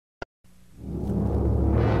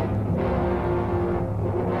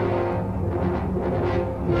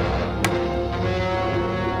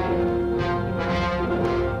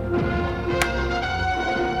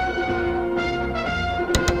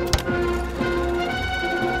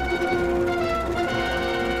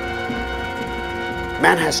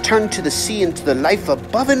man has turned to the sea and to the life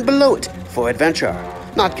above and below it for adventure.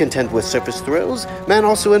 Not content with surface thrills, man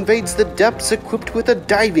also invades the depths equipped with a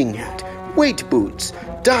diving hat, weight boots,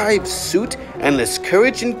 dive suit, endless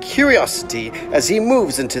courage and curiosity as he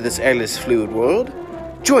moves into this airless fluid world.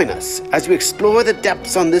 Join us as we explore the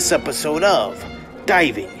depths on this episode of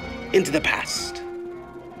Diving into the Past.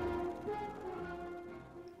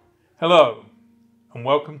 Hello, and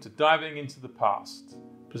welcome to Diving into the Past,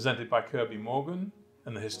 presented by Kirby Morgan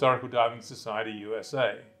and the Historical Diving Society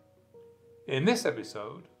USA. In this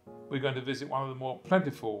episode, we're going to visit one of the more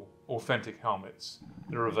plentiful authentic helmets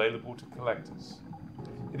that are available to collectors.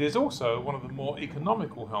 It is also one of the more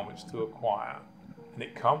economical helmets to acquire, and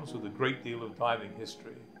it comes with a great deal of diving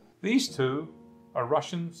history. These two are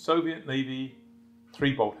Russian Soviet Navy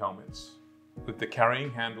 3-bolt helmets with the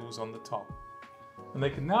carrying handles on the top, and they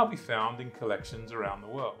can now be found in collections around the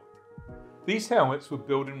world. These helmets were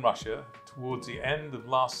built in Russia towards the end of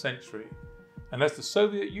last century, and as the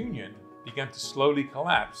Soviet Union began to slowly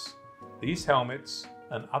collapse, these helmets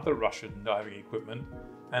and other Russian diving equipment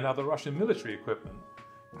and other Russian military equipment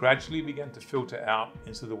gradually began to filter out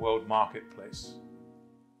into the world marketplace.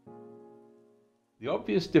 The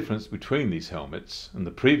obvious difference between these helmets and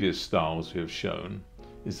the previous styles we have shown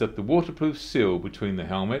is that the waterproof seal between the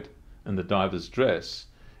helmet and the diver's dress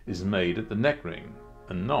is made at the neck ring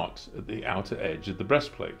and not at the outer edge of the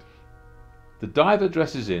breastplate. The diver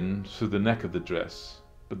dresses in through the neck of the dress,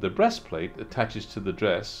 but the breastplate attaches to the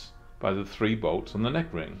dress by the 3 bolts on the neck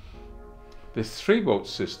ring. This 3-bolt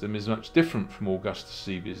system is much different from Augusta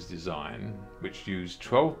Seabee's design, which used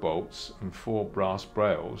 12 bolts and 4 brass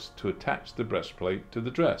brails to attach the breastplate to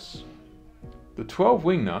the dress. The 12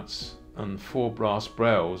 wing nuts and 4 brass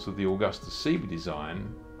brails of the Augusta Seabee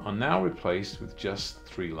design are now replaced with just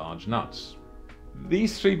 3 large nuts.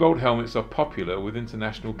 These 3-bolt helmets are popular with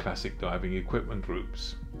international classic diving equipment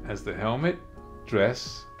groups, as the helmet,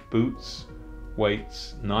 dress, boots,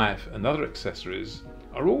 weights, knife and other accessories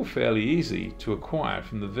are all fairly easy to acquire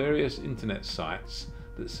from the various internet sites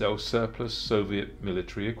that sell surplus Soviet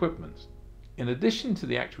military equipment. In addition to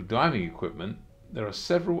the actual diving equipment, there are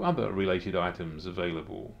several other related items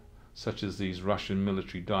available, such as these Russian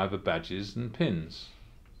military diver badges and pins.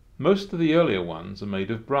 Most of the earlier ones are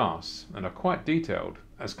made of brass and are quite detailed,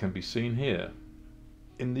 as can be seen here.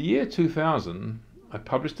 In the year 2000, I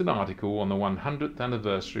published an article on the 100th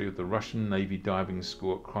anniversary of the Russian Navy diving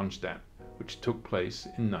school at Kronstadt, which took place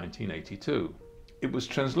in 1982. It was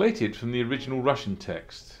translated from the original Russian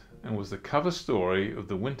text and was the cover story of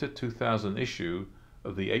the winter 2000 issue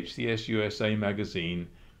of the HDS USA magazine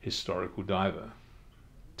Historical Diver.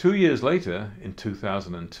 2 years later, in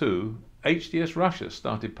 2002, HDS Russia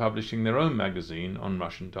started publishing their own magazine on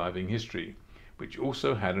Russian diving history, which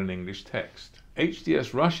also had an English text.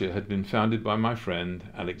 HDS Russia had been founded by my friend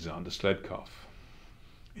Alexander Sledkov.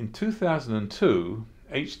 In 2002,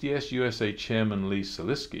 HDS USA chairman Lee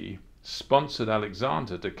Salisky sponsored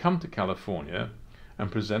Alexander to come to California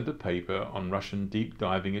and present a paper on Russian deep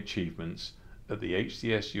diving achievements at the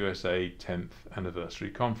HDS USA 10th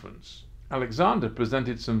anniversary conference. Alexander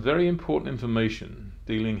presented some very important information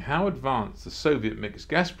dealing how advanced the Soviet mixed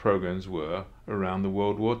gas programs were around the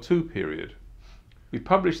World War II period. We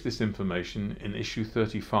published this information in issue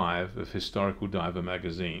 35 of Historical Diver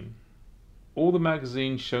magazine. All the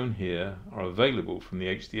magazines shown here are available from the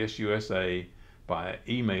HDS USA by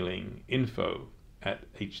emailing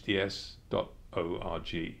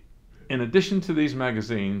info@hds.org. In addition to these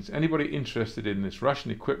magazines, anybody interested in this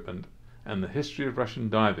Russian equipment and the history of Russian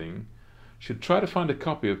diving should try to find a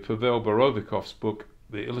copy of Pavel Borovikov's book,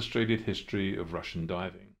 The Illustrated History of Russian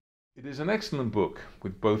Diving. It is an excellent book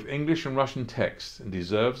with both English and Russian text and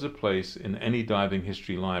deserves a place in any diving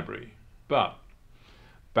history library. But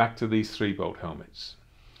back to these 3-bolt helmets.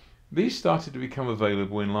 These started to become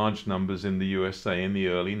available in large numbers in the USA in the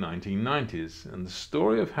early 1990s, and the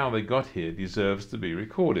story of how they got here deserves to be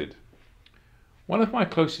recorded. One of my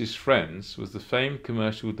closest friends was the famed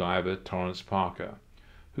commercial diver Torrance Parker,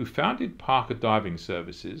 who founded Parker Diving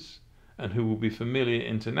Services and who will be familiar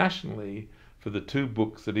internationally for the 2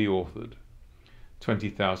 books that he authored,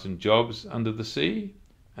 20,000 Jobs Under the Sea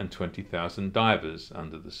and 20,000 Divers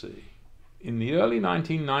Under the Sea. In the early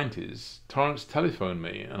 1990s, Torrance telephoned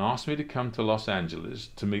me and asked me to come to Los Angeles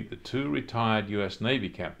to meet the 2 retired US Navy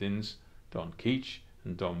captains, Don Keach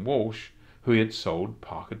and Don Walsh, who he had sold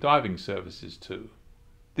Parker Diving Services to.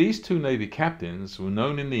 These 2 Navy captains were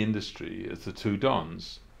known in the industry as the 2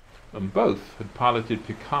 Dons, and both had piloted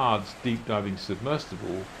Picard's deep diving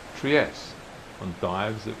submersible Trieste on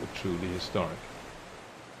dives that were truly historic.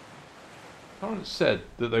 Torrance said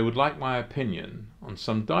that they would like my opinion on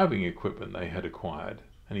some diving equipment they had acquired,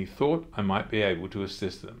 and he thought I might be able to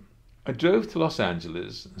assist them. I drove to Los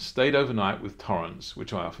Angeles and stayed overnight with Torrance,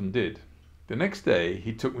 which I often did. The next day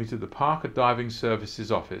he took me to the Parker Diving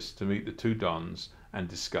Services office to meet the two Dons and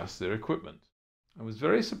discuss their equipment. I was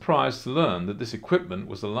very surprised to learn that this equipment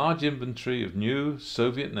was a large inventory of new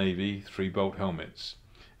Soviet Navy 3-bolt helmets,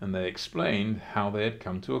 and they explained how they had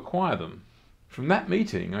come to acquire them. From that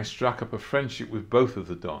meeting I struck up a friendship with both of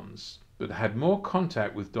the Dons, but had more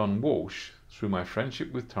contact with Don Walsh through my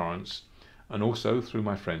friendship with Torrance and also through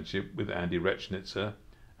my friendship with Andy Rechnitzer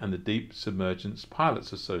and the Deep Submergence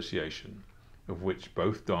Pilots Association, of which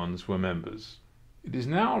both Dons were members. It is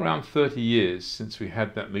now around 30 years since we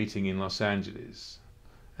had that meeting in Los Angeles,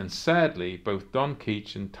 and sadly both Don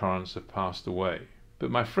Keach and Torrance have passed away.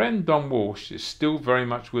 But my friend Don Walsh is still very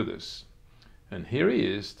much with us, and here he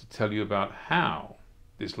is to tell you about how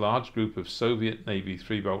this large group of Soviet Navy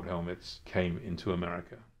 3-bolt helmets came into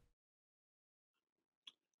America.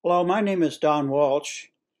 Hello, my name is Don Walsh,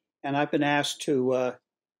 and I've been asked to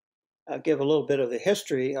give a little bit of the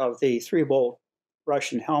history of the 3-bolt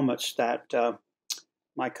Russian helmets that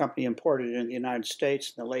my company imported in the United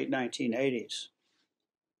States in the late 1980s.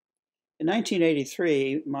 In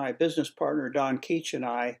 1983, my business partner Don Keach and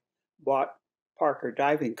I bought Parker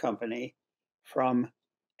Diving Company from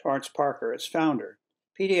Torrance Parker, its founder.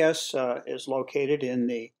 PDS is located in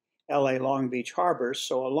the LA Long Beach harbors,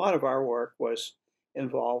 so a lot of our work was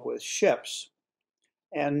involved with ships.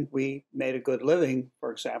 And we made a good living,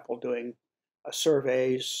 for example, doing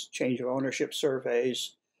surveys, change of ownership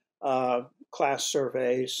surveys, class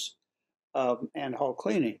surveys, and hull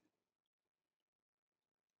cleaning.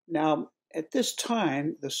 Now, at this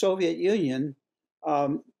time, the Soviet Union,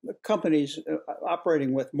 the companies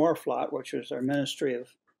operating with Morflot, which was our Ministry of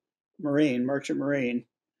Marine, Merchant Marine,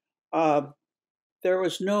 there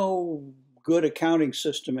was no good accounting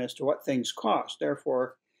system as to what things cost.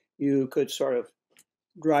 Therefore, you could sort of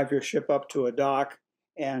drive your ship up to a dock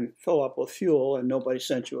and fill up with fuel, and nobody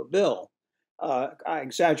sent you a bill. I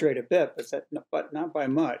exaggerate a bit, but not by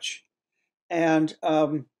much. And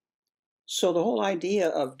so the whole idea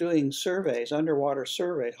of doing surveys, underwater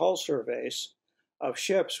surveys, hull surveys of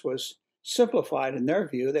ships was simplified in their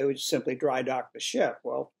view. They would simply dry dock the ship.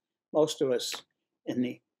 Well, most of us in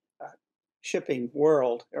the shipping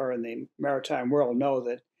world or in the maritime world know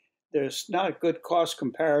that there's not a good cost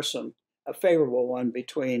comparison, a favorable one,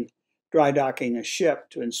 between dry docking a ship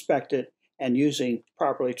to inspect it and using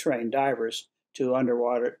properly trained divers to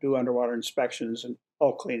do underwater inspections and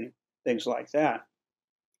hull cleaning, things like that.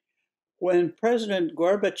 When President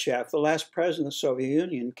Gorbachev, the last president of the Soviet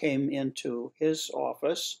Union, came into his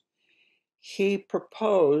office, he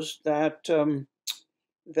proposed that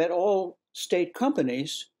that all state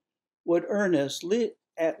companies would earn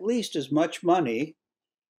at least as much money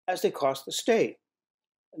as they cost the state.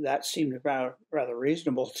 That seemed rather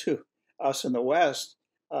reasonable to us in the West,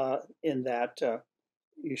 in that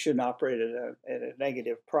you shouldn't operate at a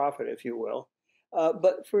negative profit, if you will.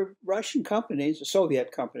 But for Russian companies,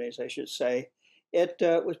 Soviet companies, I should say, it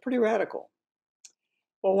was pretty radical.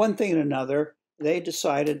 Well, one thing and another, they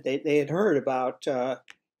decided they had heard about,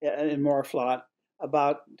 in Morflot,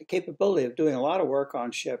 about the capability of doing a lot of work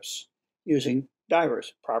on ships using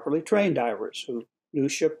divers, properly trained divers who knew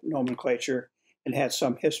ship nomenclature and had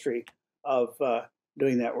some history of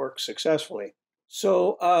doing that work successfully.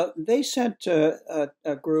 So they sent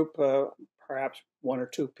a group, perhaps one or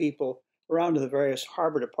two people, around to the various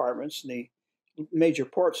harbor departments in the major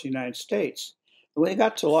ports of the United States. And when they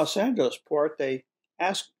got to Los Angeles port, they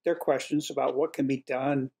asked their questions about what can be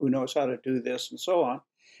done, who knows how to do this, and so on.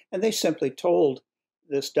 And they simply told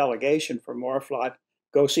this delegation from Morflot,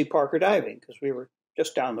 go see Parker Diving, because we were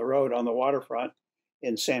just down the road on the waterfront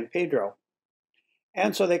in San Pedro.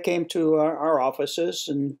 And so they came to our offices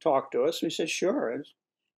and talked to us. We said, sure,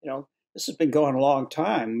 this has been going a long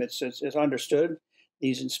time. It's understood.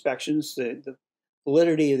 These inspections, the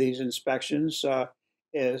validity of these inspections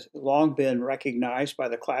has long been recognized by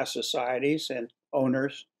the class societies and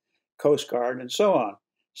owners, Coast Guard, and so on.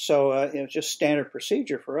 So it was just standard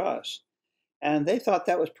procedure for us. And they thought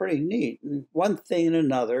that was pretty neat. And one thing and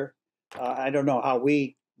another, I don't know how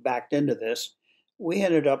we backed into this, we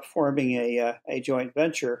ended up forming a joint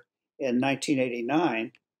venture in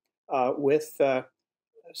 1989 with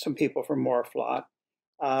some people from Morflot,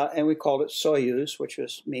 and we called it Soyuz, which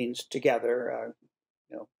means together,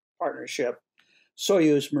 partnership.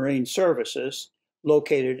 Soyuz Marine Services,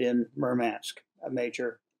 located in Murmansk, a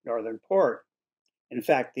major northern port. In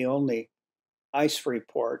fact, the only ice-free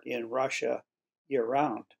port in Russia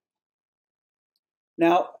year-round.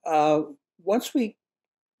 Now, once we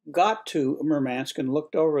got to Murmansk and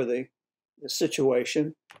looked over the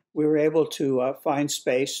situation, we were able to find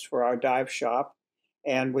space for our dive shop.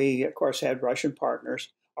 And we, of course, had Russian partners.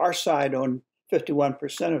 Our side owned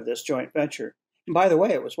 51% of this joint venture. And by the way,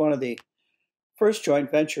 it was one of the first joint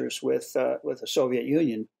ventures with the Soviet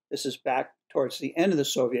Union. This is back towards the end of the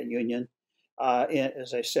Soviet Union,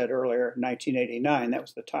 as I said earlier, 1989. That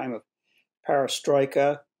was the time of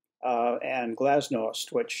perestroika and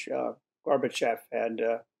glasnost, which Gorbachev had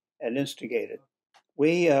instigated.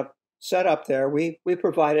 We set up there. We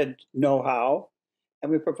provided know-how,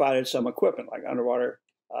 and we provided some equipment like underwater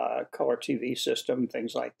color TV system,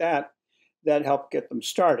 things like that, that helped get them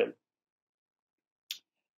started.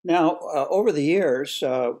 Now, over the years,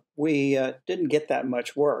 we didn't get that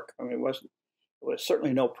much work. I mean, it was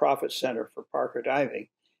certainly no profit center for Parker Diving,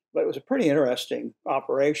 but it was a pretty interesting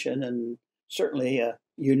operation and certainly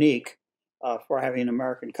unique for having an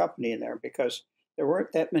American company in there, because there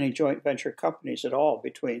weren't that many joint venture companies at all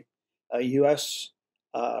between U.S.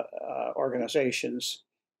 Organizations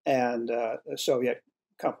and the Soviet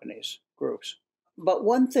companies, groups. But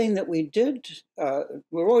one thing that we did, we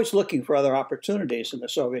were always looking for other opportunities in the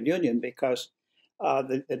Soviet Union, because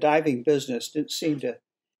the diving business didn't seem to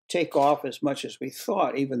take off as much as we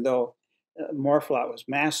thought, even though Morflot was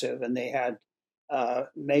massive and they had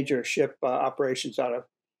major ship operations out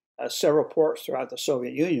of several ports throughout the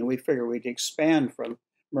Soviet Union. We figured we'd expand from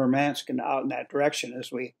Murmansk and out in that direction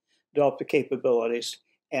as we developed the capabilities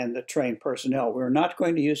and the trained personnel. We were not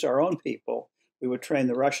going to use our own people. We would train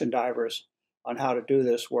the Russian divers on how to do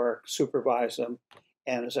this work, supervise them,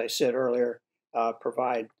 and as I said earlier,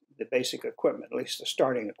 provide the basic equipment, at least the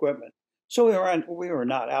starting equipment. So we were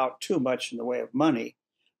not out too much in the way of money,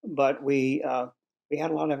 but we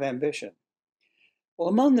had a lot of ambition. Well,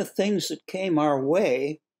 among the things that came our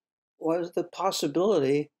way was the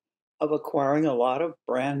possibility of acquiring a lot of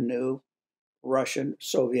brand new Russian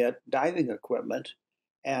Soviet diving equipment.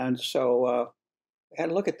 And so we had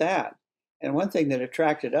to look at that. And one thing that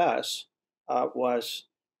attracted us was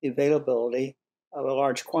the availability of a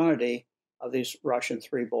large quantity of these Russian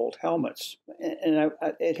 3-bolt helmets. And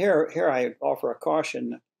here I offer a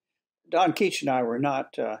caution. Don Keach and I were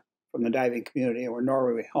not from the diving community, and nor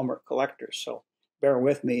were we helmet collectors. So bear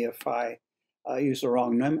with me if I use the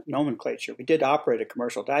wrong nomenclature. We did operate a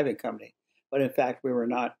commercial diving company, but in fact, we were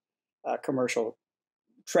not commercial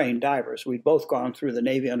trained divers. We'd both gone through the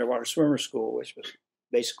Navy Underwater Swimmer School, which was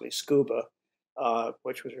basically Scuba,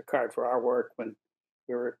 which was required for our work when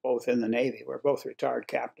we were both in the Navy. We were both retired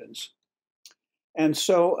captains. And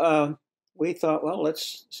so we thought, well,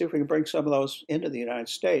 let's see if we can bring some of those into the United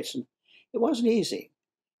States. And it wasn't easy,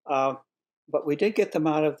 but we did get them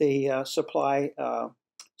out of the supply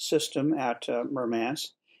system at Murmansk.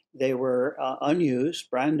 They were unused,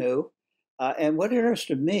 brand new. And what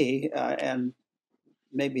interested me, and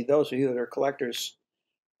maybe those of you that are collectors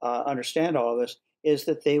understand all of this, is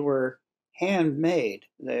that they were handmade.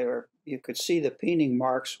 You could see the peening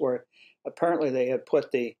marks where apparently they had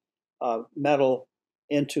put the metal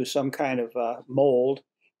into some kind of mold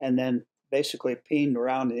and then basically peened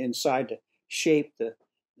around the inside to shape the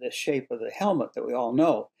shape of the helmet that we all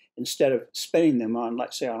know, instead of spinning them on,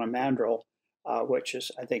 let's say, on a mandrel, which is,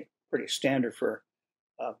 I think, pretty standard for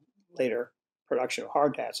later production of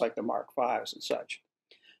hard hats like the Mark V's and such.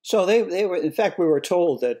 So they were, in fact, we were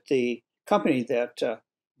told that the company that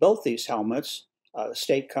built these helmets, the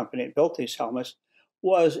state company that built these helmets,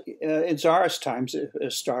 was in Tsarist times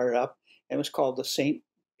it started up, and it was called the St.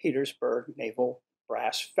 Petersburg Naval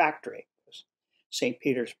Brass Factory. St.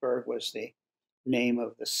 Petersburg was the name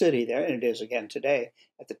of the city there, and it is again today.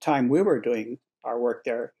 At the time we were doing our work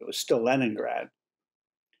there, it was still Leningrad.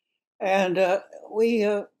 And we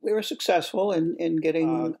were successful in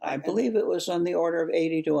getting, I believe it was on the order of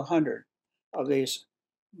 80 to 100 of these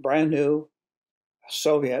brand new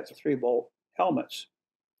Soviet 3-bolt helmets.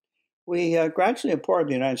 We gradually imported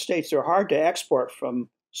the United States. They're hard to export from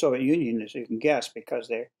Soviet Union, as you can guess, because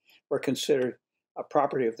they were considered a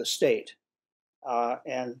property of the state.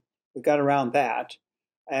 And we got around that.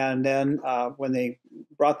 And then when they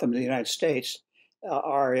brought them to the United States,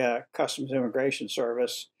 our Customs Immigration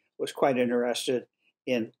Service was quite interested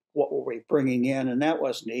in what were we bringing in, and that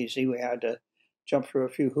wasn't easy. We had to jump through a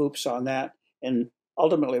few hoops on that, and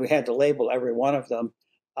ultimately we had to label every one of them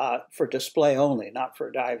for display only, not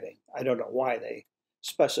for diving. I don't know why they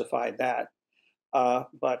specified that,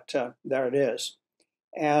 but there it is.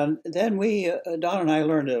 And then Don and I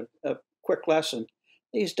learned a quick lesson.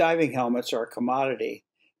 These diving helmets are a commodity.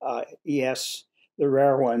 Yes, the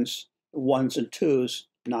rare ones, 1s and 2s,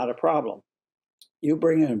 not a problem. You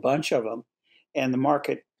bring in a bunch of them, and the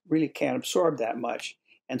market really can't absorb that much.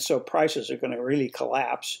 And so prices are going to really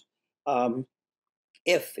collapse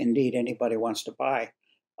if indeed anybody wants to buy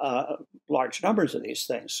large numbers of these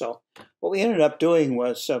things. So what we ended up doing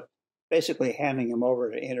was basically handing them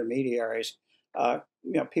over to intermediaries,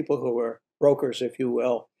 people who were brokers, if you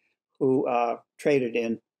will, who traded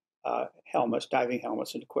in helmets, diving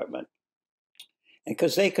helmets and equipment. And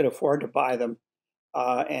because they could afford to buy them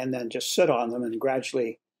and then just sit on them and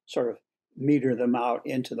gradually sort of meter them out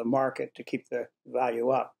into the market to keep the value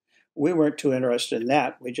up. We weren't too interested in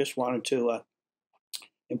that. We just wanted to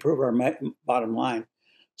improve our bottom line.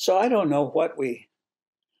 So I don't know what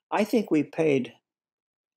I think we paid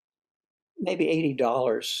maybe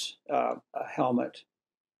 $80 a helmet,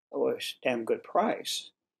 was a damn good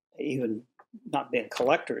price. Even not being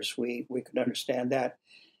collectors, we could understand that.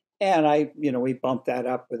 And we bumped that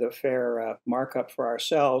up with a fair markup for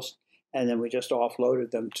ourselves, and then we just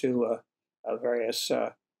offloaded them to various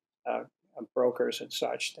brokers and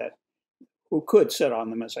such who could sit on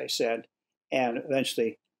them, as I said, and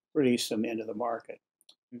eventually release them into the market.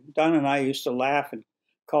 Don and I used to laugh and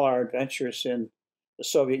call our adventures in the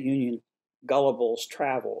Soviet Union Gullible's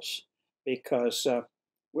travels, because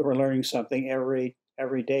we were learning something every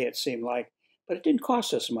day, it seemed like, but it didn't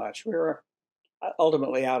cost us much. We were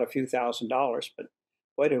ultimately out a few $1,000s, but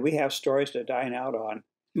boy, did we have stories to dine out on.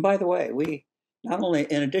 And by the way, we not only,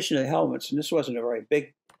 in addition to the helmets, and this wasn't a very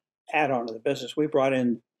big add-on to the business, we brought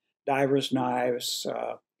in divers' knives.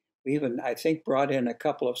 We even, I think, brought in a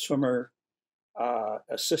couple of swimmer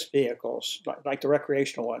assist vehicles, like the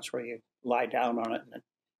recreational ones where you lie down on it and it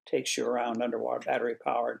takes you around underwater, battery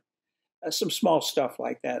powered. Some small stuff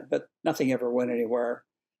like that, but nothing ever went anywhere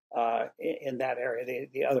in that area.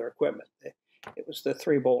 The other equipment, it was the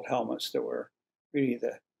 3-bolt helmets that were really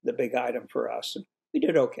the big item for us, and we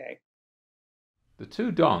did okay. The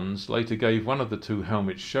two Dons later gave one of the two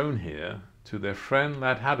helmets shown here to their friend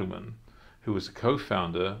Lad Hadelman, who was a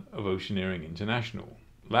co-founder of Oceaneering International.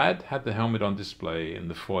 Lad had the helmet on display in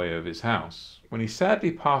the foyer of his house. When he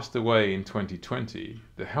sadly passed away in 2020,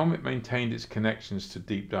 the helmet maintained its connections to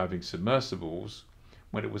deep diving submersibles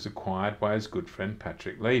when it was acquired by his good friend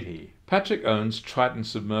Patrick Leahy. Patrick owns Triton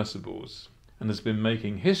Submersibles and has been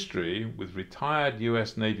making history with retired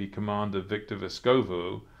US Navy Commander Victor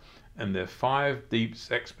Vescovo and their 5 deep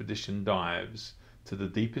expedition dives to the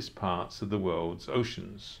deepest parts of the world's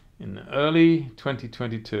oceans. In early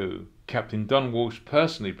 2022, Captain Don Walsh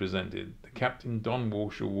personally presented the Captain Don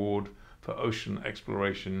Walsh Award for Ocean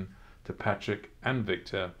Exploration to Patrick and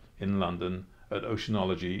Victor in London at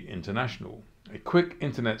Oceanology International. A quick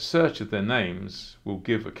internet search of their names will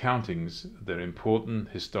give accountings of their important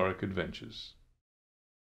historic adventures.